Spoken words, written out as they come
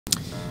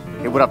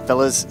Hey, what up,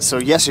 fellas? So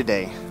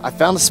yesterday, I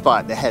found a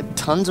spot that had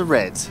tons of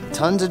reds,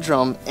 tons of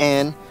drum,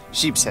 and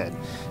sheep's head.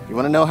 You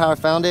wanna know how I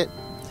found it?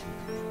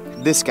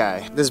 This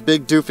guy, this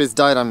big doofus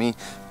died on me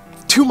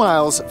 2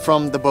 miles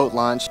from the boat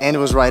launch, and it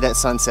was right at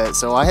sunset.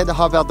 So I had to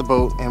hop out the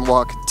boat and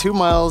walk 2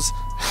 miles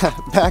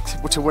back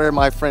to where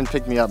my friend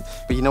picked me up.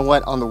 But you know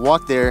what? On the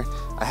walk there,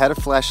 I had a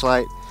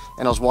flashlight,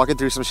 and I was walking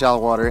through some shallow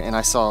water, and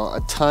I saw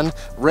a ton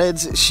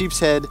reds,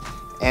 sheep's head,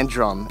 and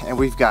drum. And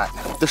we've got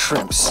the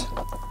shrimps.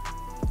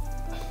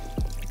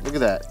 Look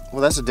at that.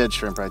 Well, that's a dead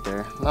shrimp right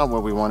there. Not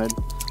what we wanted,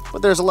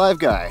 but there's a live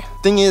guy.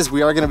 Thing is,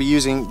 we are gonna be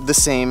using the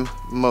same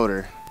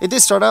motor. It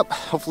did start up.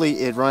 Hopefully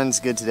it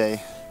runs good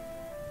today.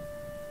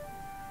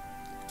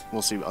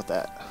 We'll see about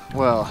that.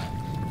 Well,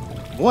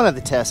 one of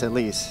the tests at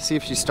least. See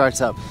if she starts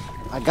up.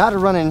 I got it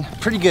running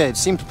pretty good.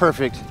 Seemed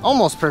perfect,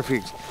 almost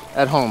perfect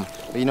at home.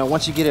 But you know,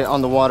 once you get it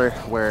on the water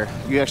where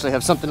you actually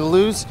have something to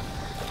lose,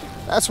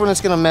 that's when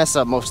it's gonna mess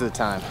up most of the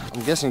time.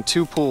 I'm guessing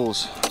 2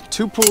 pulls.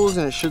 2 pulls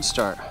and it should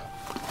start.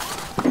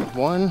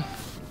 1.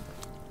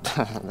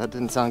 That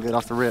didn't sound good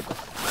off the rip.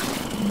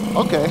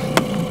 Okay,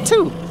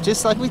 2,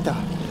 just like we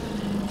thought.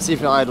 See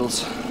if it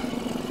idles.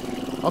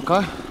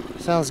 Okay,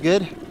 sounds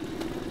good.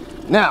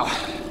 Now,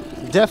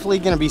 definitely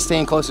gonna be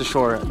staying close to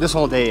shore this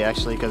whole day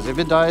actually, because if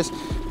it dies,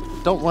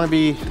 don't want to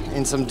be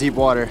in some deep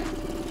water,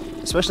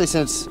 especially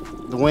since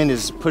the wind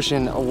is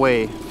pushing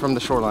away from the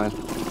shoreline.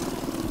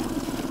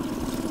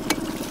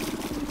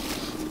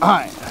 All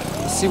right,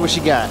 let's see what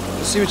you got.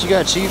 Let's see what you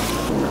got, Chief.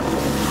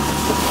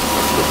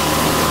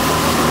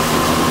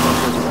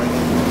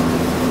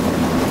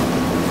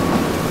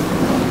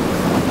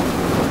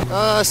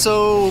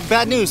 So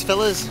bad news,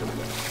 fellas.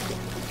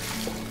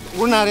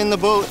 We're not in the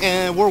boat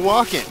and we're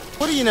walking.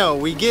 What do you know?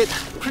 We get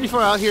pretty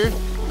far out here.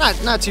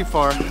 Not too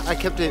far. I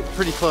kept it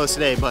pretty close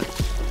today,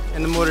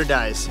 and the motor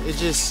dies. It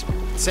just,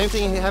 same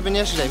thing happened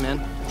yesterday, man.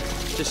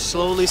 Just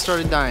slowly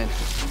started dying.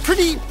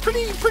 Pretty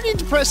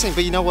depressing,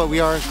 but you know what?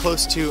 We are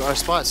close to our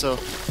spot, so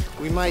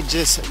we might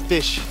just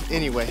fish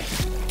anyway.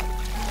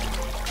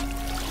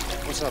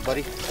 What's up,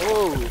 buddy?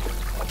 Oh,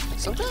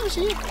 sometimes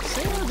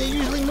they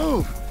usually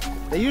move.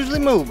 They usually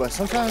move, but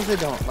sometimes they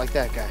don't, like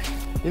that guy.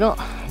 You know,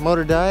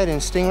 motor died in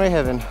stingray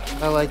heaven.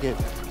 I like it.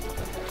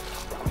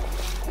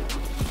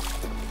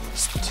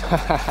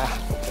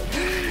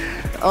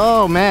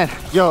 Oh man,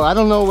 yo, I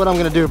don't know what I'm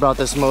gonna do about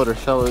this motor,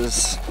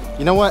 fellas.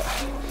 You know what?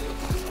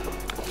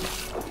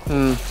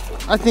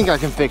 I think I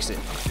can fix it.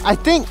 I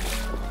think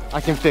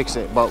I can fix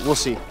it, but we'll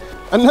see.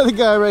 Another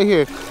guy right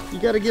here. You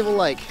gotta give a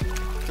like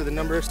for the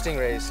number of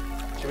stingrays.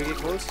 Should we get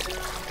close?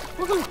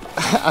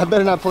 I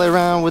better not play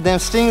around with them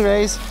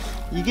stingrays.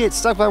 You get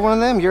stuck by one of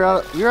them, you're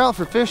out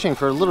for fishing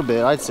for a little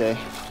bit, I'd say.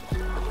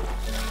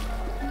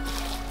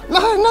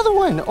 No, another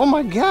one. Oh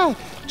my God,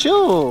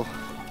 chill.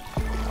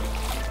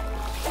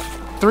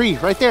 3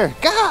 right there.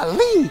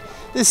 Golly,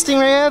 this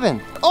stingray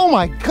heaven. Oh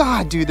my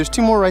God, dude, there's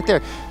 2 more right there.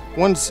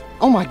 One's,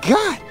 oh my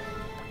God.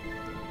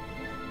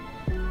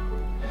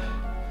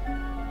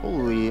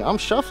 Holy, I'm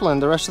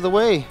shuffling the rest of the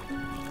way.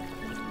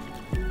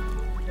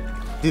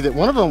 Dude,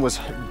 one of them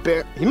was,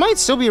 he might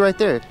still be right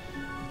there.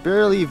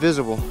 Barely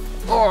visible.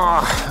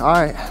 Oh, all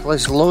right,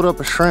 let's load up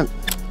a shrimp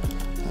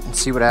and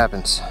see what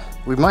happens.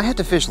 We might have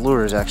to fish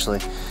lures, actually.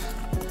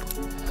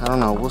 I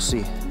don't know, we'll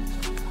see.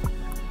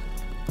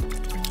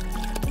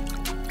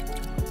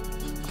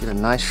 Get a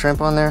nice shrimp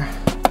on there.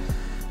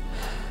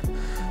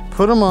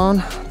 Put them on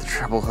the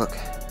treble hook.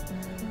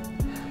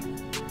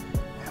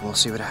 And we'll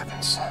see what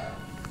happens.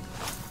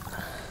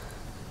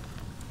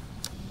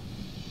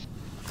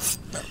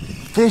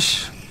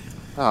 Fish.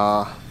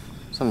 Ah,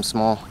 something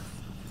small.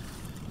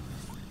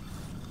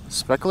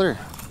 Speckler.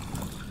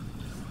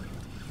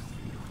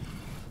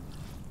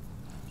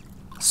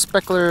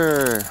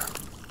 Speckler.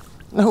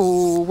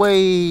 No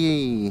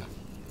way.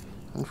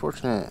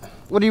 Unfortunate.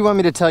 What do you want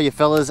me to tell you,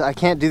 fellas? I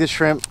can't do the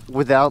shrimp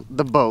without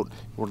the boat.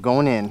 We're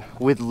going in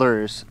with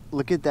lures.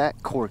 Look at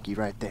that corky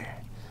right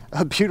there.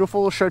 A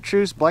beautiful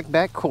chartreuse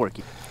blackback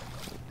corky.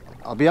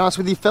 I'll be honest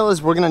with you,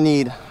 fellas, we're gonna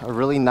need a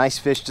really nice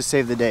fish to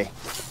save the day.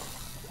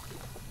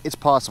 It's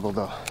possible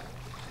though.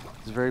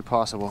 It's very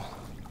possible.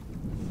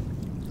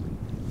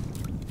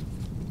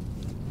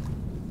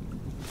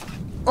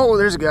 Oh,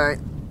 there's a guy.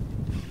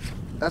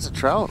 That's a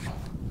trout.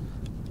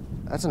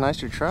 That's a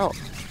nicer trout.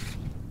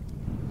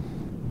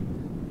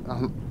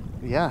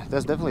 Yeah,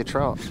 that's definitely a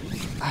trout.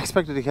 I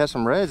expected to catch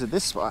some reds at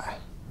this spot.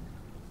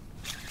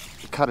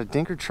 Caught a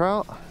dinker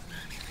trout.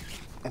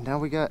 And now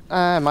we got,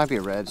 it might be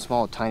a red,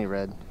 small, tiny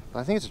red. But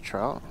I think it's a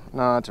trout.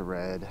 No, it's a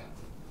red.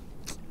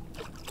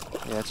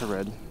 Yeah, it's a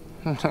red.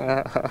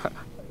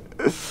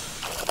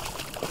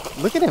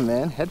 Look at him,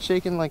 man. Head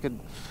shaking like a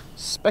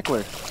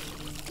speckler.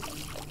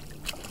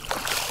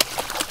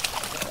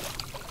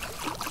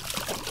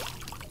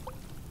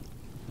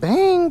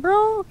 Bang,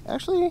 bro.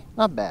 Actually,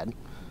 not bad.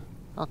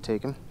 I'll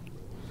take him.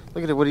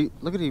 Look at it.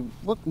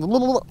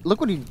 Look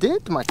what he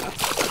did to my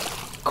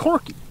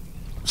corky.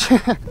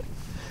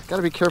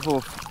 Gotta be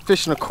careful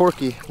fishing a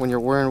corky when you're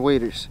wearing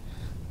waders.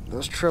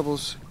 Those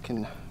trebles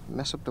can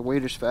mess up the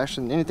waders faster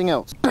than anything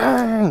else.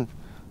 Bang!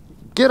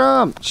 Get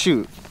him!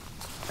 Shoot.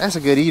 That's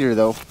a good eater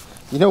though.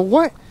 You know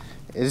what?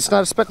 It's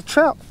not a speckled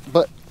trout,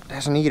 but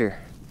that's an eater.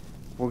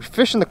 We're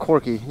fishing the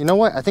corky. You know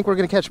what? I think we're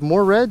gonna catch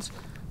more reds.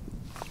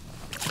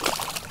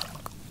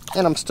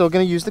 And I'm still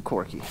gonna use the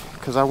corky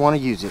because I want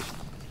to use it.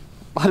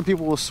 A lot of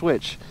people will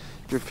switch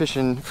if you're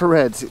fishing for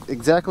reds.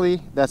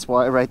 Exactly, that's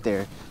why right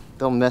there.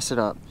 They'll mess it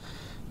up.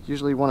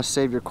 Usually you want to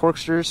save your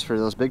corksters for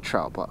those big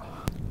trout. But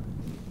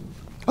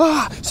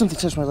ah, something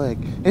touched my leg.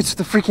 It's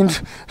the freaking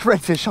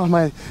redfish on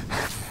my.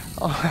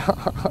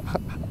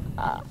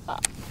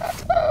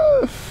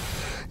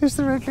 It's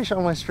the redfish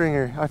on my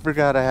stringer. I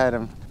forgot I had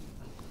him.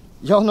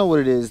 Y'all know what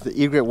it is, the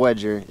egret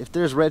wedger. If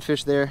there's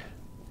redfish there,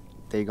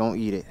 they gonna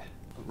eat it.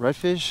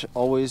 Redfish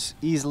always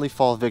easily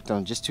fall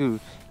victim just to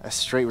a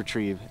straight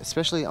retrieve,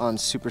 especially on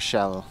super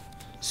shallow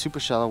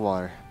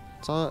water.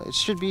 So it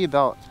should be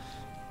about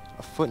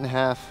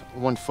 1.5 feet,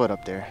 1 foot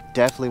up there.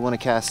 Definitely want to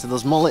cast to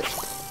those mullet.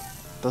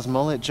 Those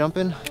mullet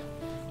jumping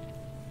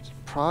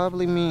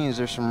probably means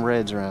there's some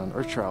reds around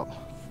or trout.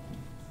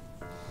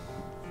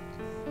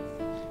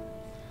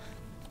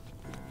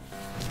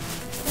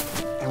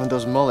 And with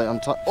those mullet, I'm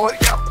talking.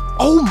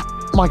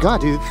 Oh my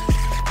god, dude!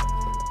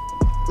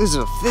 This is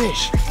a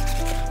fish.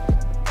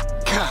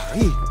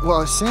 Golly. Well,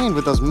 I was saying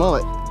with those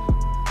mullet,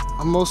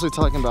 I'm mostly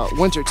talking about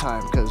winter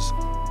time because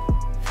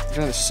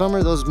during the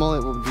summer, those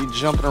mullet will be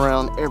jumping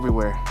around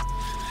everywhere.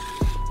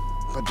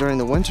 But during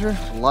the winter,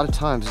 a lot of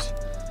times,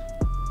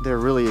 they're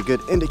really a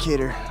good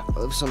indicator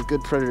of some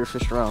good predator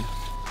fish around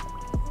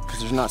because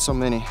there's not so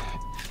many.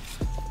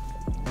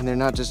 And they're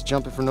not just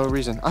jumping for no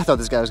reason. I thought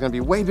this guy was gonna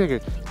be way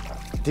bigger.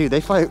 Dude,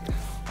 they fight,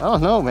 I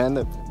don't know, man.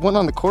 The one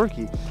on the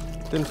corky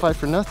didn't fight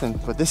for nothing,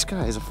 but this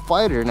guy is a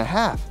fighter and a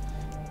half.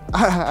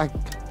 I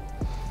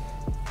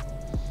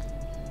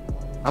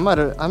might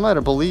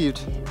have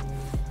believed.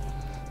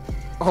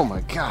 Oh my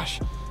gosh.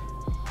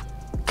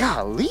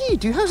 Golly,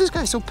 dude, how's this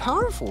guy so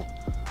powerful?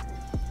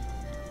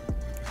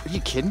 Are you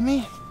kidding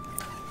me?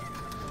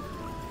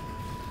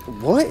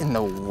 What in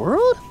the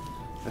world?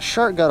 A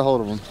shark got a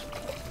hold of him.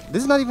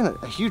 This is not even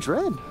a huge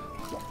red.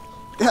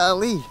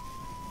 Golly.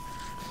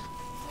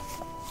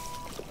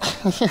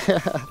 Yeah.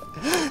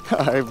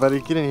 All right,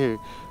 buddy, get in here.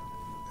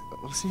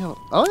 We'll see how.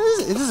 Oh,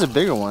 this is a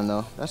bigger one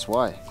though. That's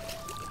why.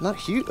 Not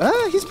huge.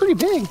 Ah, he's pretty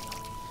big.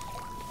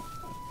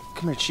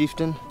 Come here,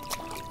 chieftain.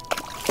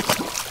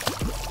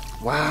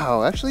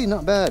 Wow, actually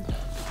not bad.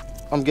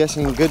 I'm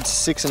guessing a good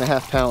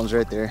 6.5 pounds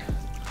right there.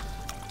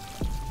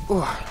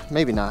 Ooh,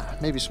 maybe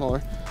not. Maybe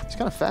smaller. It's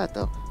kind of fat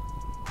though.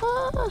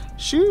 Ah,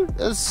 shoot,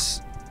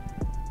 that's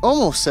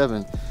almost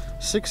 7.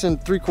 6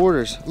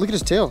 3/4. Look at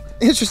his tail.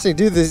 Interesting,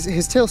 dude.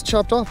 His tail's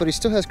chopped off, but he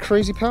still has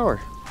crazy power.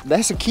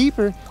 That's a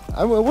keeper.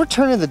 We're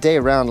turning the day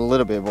around a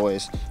little bit,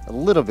 boys. A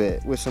little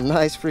bit with some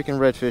nice freaking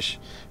redfish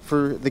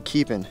for the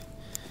keeping.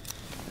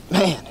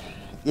 Man,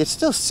 it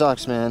still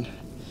sucks, man.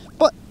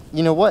 But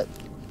you know what?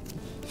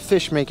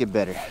 Fish make it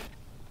better.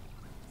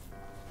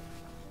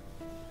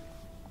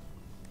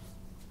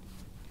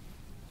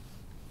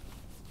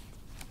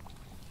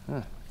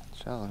 Huh,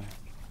 shallow.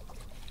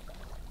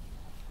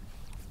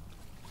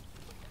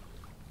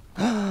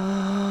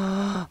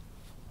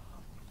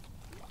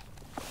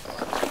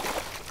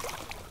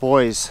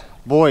 Boys.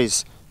 Oh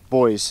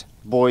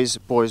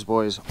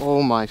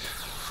my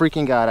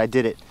freaking god, I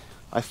did it.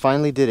 I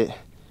finally did it.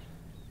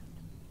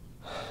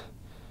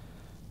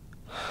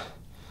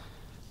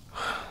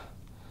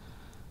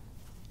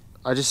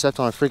 I just stepped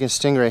on a freaking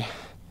stingray.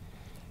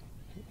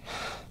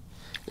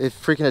 It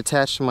freaking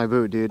attached to my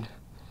boot, dude.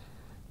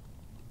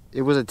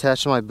 It was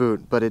attached to my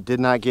boot, but it did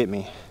not get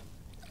me.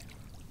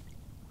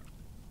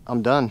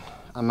 I'm done.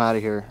 I'm out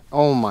of here.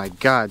 Oh my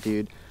god,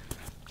 dude.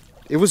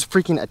 It was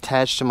freaking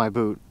attached to my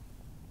boot.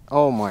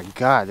 Oh my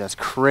god, that's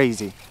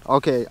crazy.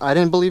 Okay, I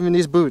didn't believe in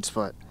these boots,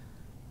 but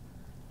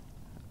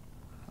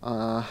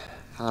I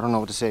don't know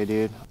what to say,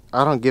 dude.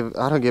 I don't give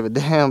a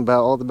damn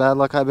about all the bad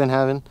luck I've been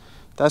having.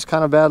 That's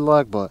kind of bad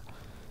luck, but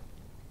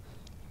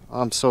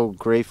I'm so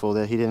grateful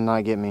that he did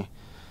not get me.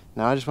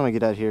 Now I just want to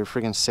get out of here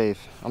freaking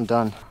safe. I'm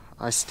done.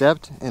 I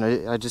stepped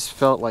and I just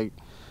felt like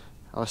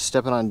I was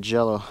stepping on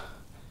jello.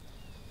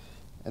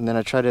 And then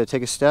I tried to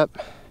take a step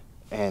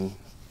and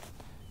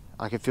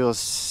I could feel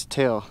his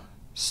tail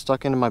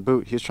stuck into my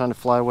boot. He was trying to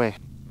fly away.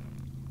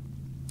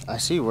 I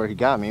see where he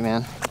got me,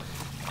 man.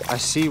 I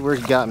see where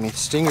he got me. The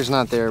stinger's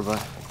not there,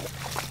 but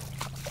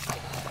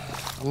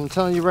I'm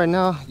telling you right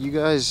now, you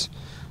guys,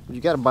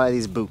 you gotta buy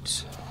these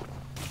boots.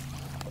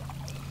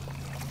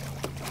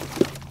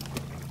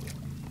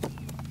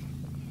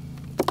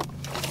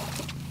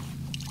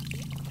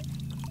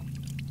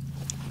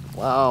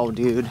 Wow,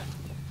 dude.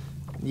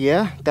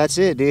 Yeah, that's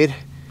it, dude.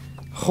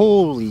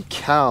 Holy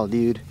cow,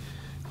 dude.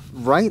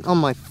 Right on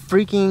my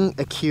freaking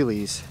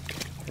Achilles.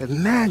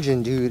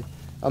 Imagine, dude.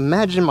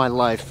 Imagine my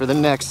life for the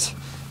next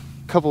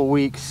couple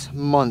weeks,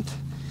 month,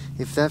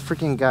 if that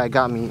freaking guy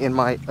got me in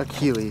my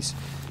Achilles.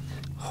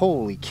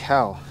 Holy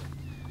cow.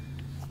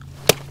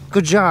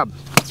 Good job.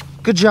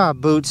 Good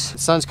job, boots. The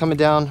sun's coming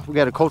down. We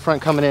got a cold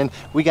front coming in.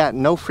 We got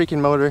no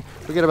freaking motor.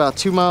 We got about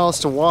 2 miles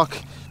to walk,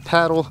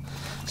 paddle.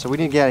 So we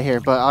need to get out of here,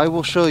 but I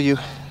will show you.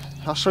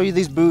 I'll show you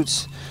these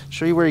boots,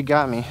 show you where he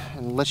got me,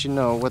 and let you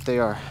know what they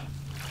are.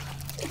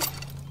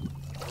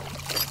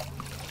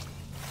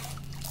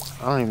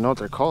 I don't even know what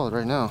they're called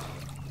right now.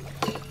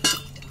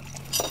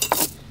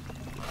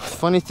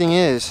 Funny thing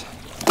is,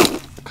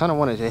 I kind of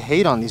wanted to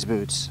hate on these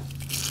boots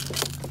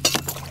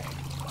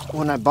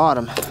when I bought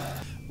them.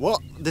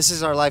 Well, this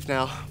is our life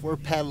now. We're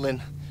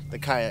paddling the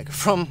kayak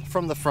from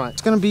the front.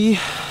 It's gonna be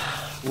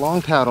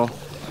long paddle,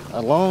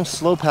 a long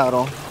slow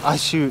paddle. I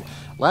shoot.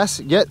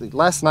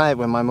 Last night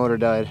when my motor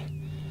died,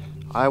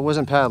 I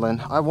wasn't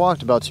paddling. I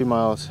walked about 2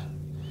 miles,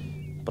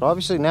 but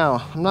obviously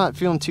now I'm not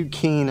feeling too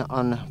keen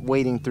on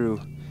wading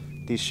through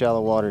these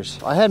shallow waters.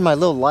 I had my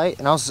little light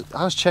and I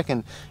was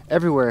checking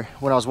everywhere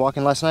when I was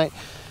walking last night,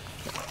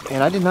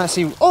 and I did not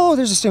see. Oh,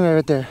 there's a stingray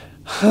right there.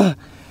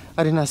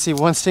 I did not see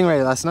one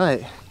stingray last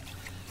night.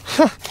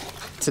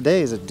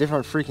 Today is a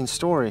different freaking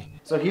story.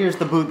 So here's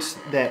the boots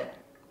that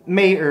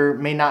may or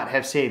may not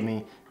have saved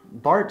me.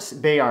 Bart's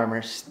Bay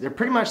Armors. They're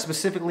pretty much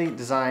specifically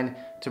designed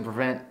to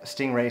prevent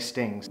stingray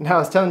stings. Now I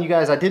was telling you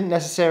guys I didn't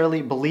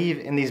necessarily believe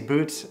in these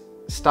boots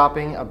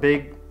stopping a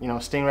big,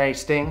 stingray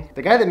sting.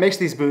 The guy that makes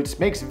these boots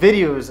makes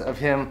videos of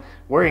him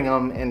wearing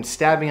them and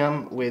stabbing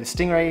them with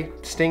stingray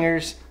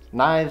stingers,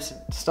 knives,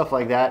 stuff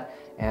like that,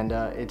 and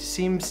it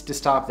seems to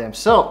stop them.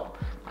 So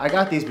I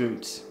got these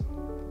boots.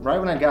 Right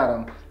when I got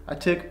them, I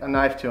took a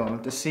knife to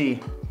them to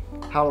see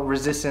how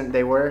resistant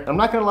they were. I'm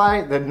not gonna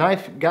lie, the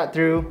knife got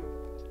through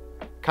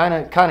kind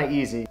of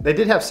easy. They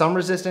did have some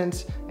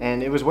resistance,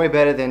 and it was way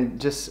better than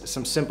just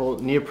some simple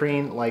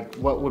neoprene like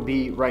what would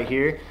be right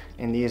here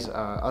in these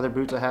other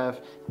boots I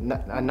have.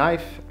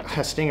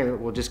 A stinger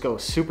will just go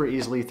super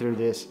easily through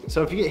this.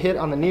 So if you get hit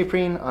on the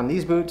neoprene on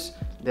these boots,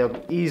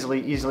 they'll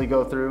easily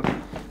go through.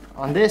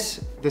 On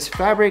this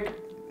fabric,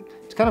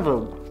 it's kind of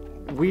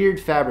a weird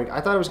fabric. I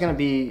thought it was gonna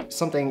be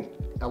something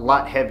a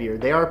lot heavier.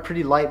 They are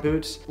pretty light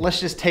boots.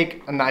 Let's just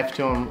take a knife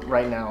to them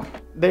right now.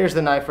 There's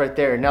the knife right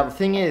there. Now the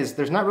thing is,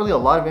 there's not really a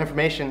lot of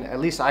information, at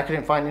least I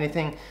couldn't find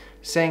anything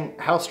saying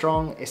how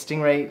strong a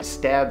stingray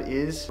stab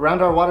is.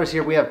 Around our waters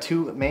here, we have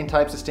two main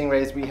types of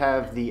stingrays. We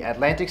have the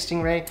Atlantic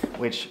stingray,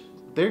 which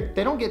they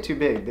don't get too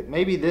big.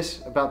 Maybe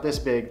about this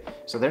big,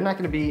 so they're not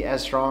gonna be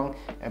as strong.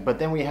 But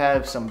then we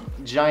have some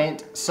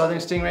giant southern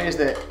stingrays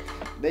that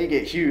they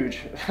get huge,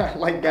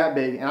 like that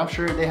big, and I'm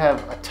sure they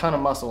have a ton of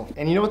muscle.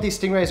 And you know what these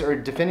stingrays are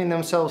defending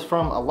themselves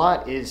from a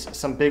lot is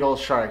some big old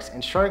sharks.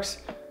 And sharks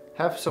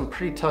have some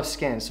pretty tough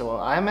skin, so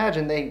I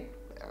imagine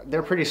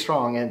they're pretty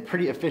strong and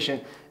pretty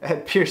efficient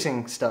at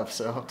piercing stuff.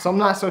 So I'm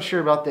not so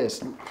sure about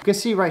this. You can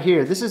see right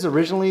here, this is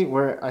originally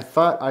where I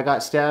thought I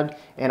got stabbed,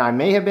 and I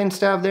may have been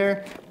stabbed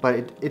there, but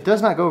it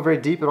does not go very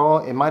deep at all.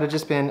 It might have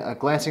just been a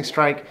glancing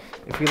strike.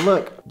 If we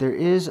look, there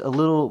is a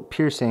little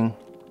piercing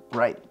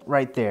right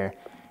there.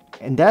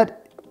 And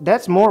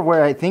that's more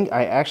where I think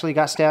I actually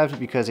got stabbed,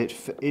 because it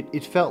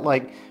felt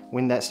like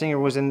when that stinger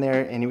was in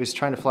there and he was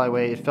trying to fly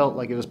away, it felt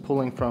like it was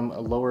pulling from a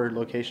lower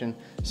location.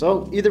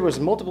 So either it was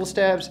multiple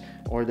stabs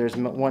or there's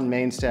one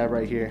main stab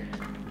right here.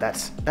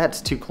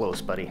 That's too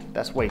close, buddy.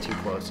 That's way too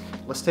close.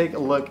 Let's take a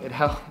look at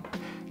how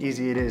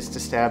easy it is to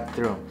stab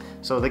through them.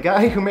 So the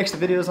guy who makes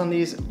the videos on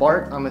these,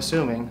 Bart, I'm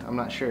assuming, I'm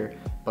not sure,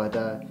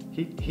 but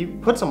he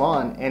puts them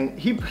on, and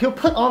he'll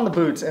put on the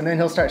boots and then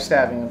he'll start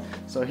stabbing them.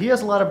 So he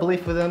has a lot of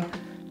belief with them,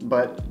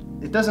 but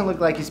it doesn't look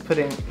like he's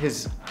putting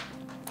his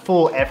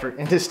full effort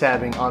into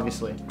stabbing,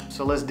 obviously.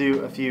 So let's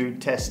do a few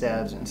test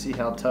stabs and see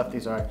how tough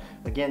these are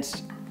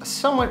against a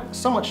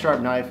somewhat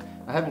sharp knife.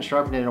 I haven't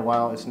sharpened it in a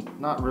while. It's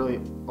not really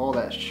all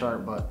that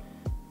sharp, but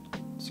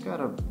it's got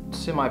a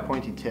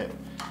semi-pointy tip.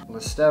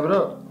 Let's stab it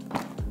up.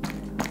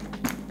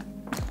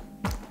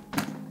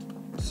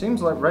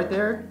 Seems like right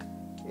there,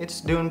 it's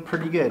doing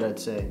pretty good, I'd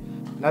say.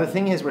 Now the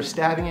thing is, we're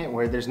stabbing it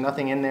where there's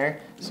nothing in there,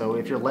 so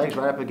if your leg's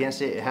right up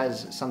against it, it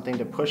has something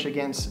to push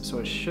against, so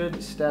it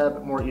should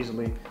stab more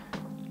easily.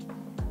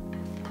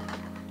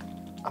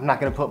 I'm not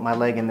gonna put my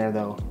leg in there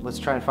though. Let's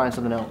try and find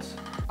something else.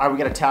 All right, we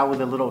got a towel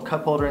with a little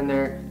cup holder in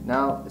there.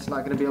 Now it's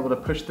not gonna be able to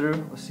push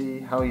through. Let's see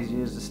how easy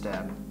it is to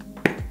stab.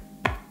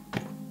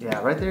 Yeah,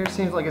 right there, it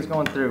seems like it's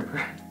going through.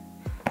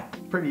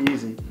 Pretty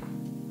easy.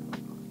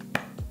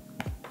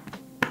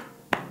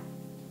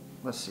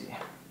 Let's see.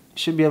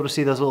 Should be able to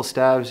see those little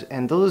stabs,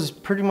 and those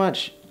pretty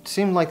much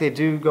seem like they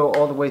do go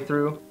all the way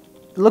through.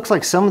 It looks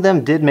like some of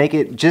them did make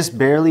it just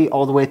barely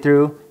all the way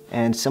through,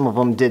 and some of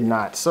them did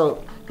not.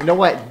 So, you know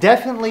what?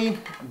 Definitely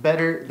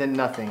better than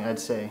nothing, I'd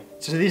say.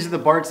 So these are the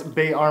Bart's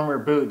Bay Armor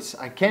boots.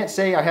 I can't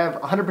say I have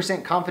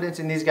 100% confidence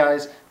in these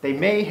guys. They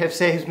may have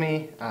saved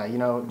me,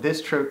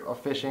 this trip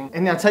of fishing.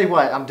 And I'll tell you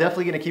what, I'm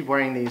definitely gonna keep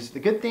wearing these. The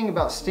good thing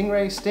about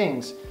stingray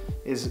stings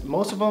is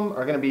most of them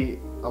are gonna be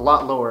a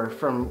lot lower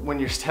from when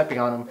you're stepping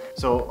on them.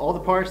 So all the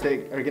parts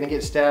that are gonna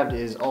get stabbed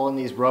is all in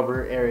these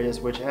rubber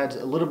areas, which adds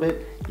a little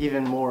bit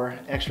even more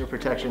extra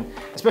protection,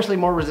 especially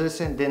more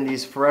resistant than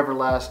these Forever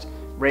Last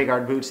Ray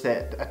Guard boots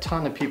that a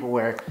ton of people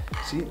wear.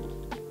 See,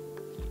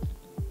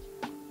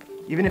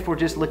 even if we're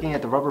just looking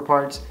at the rubber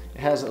parts,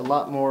 it has a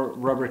lot more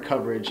rubber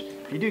coverage.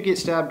 If you do get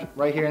stabbed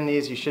right here in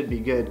these, you should be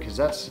good, because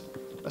that's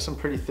That's some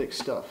pretty thick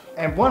stuff.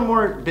 And one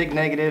more big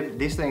negative,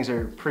 these things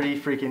are pretty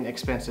freaking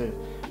expensive.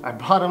 I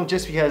bought them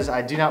just because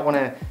I do not want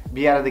to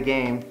be out of the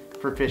game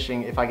for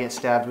fishing if I get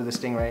stabbed with a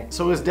stingray.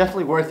 So it was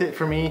definitely worth it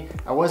for me.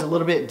 I was a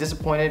little bit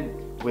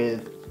disappointed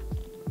with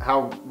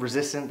how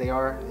resistant they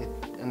are.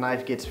 A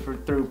knife gets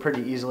through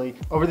pretty easily.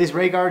 Over these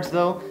ray guards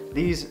though,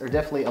 these are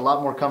definitely a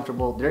lot more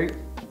comfortable.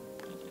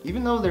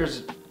 Even though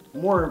there's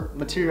more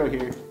material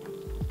here,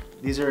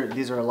 these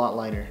are a lot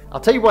lighter. I'll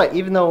tell you what,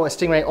 even though a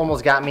stingray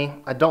almost got me,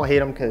 I don't hate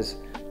them because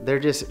they're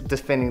just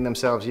defending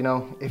themselves, you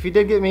know? If you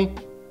did get me,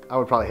 I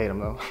would probably hate them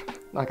though.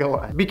 Not gonna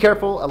lie. Be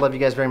careful, I love you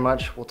guys very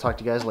much. We'll talk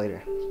to you guys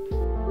later.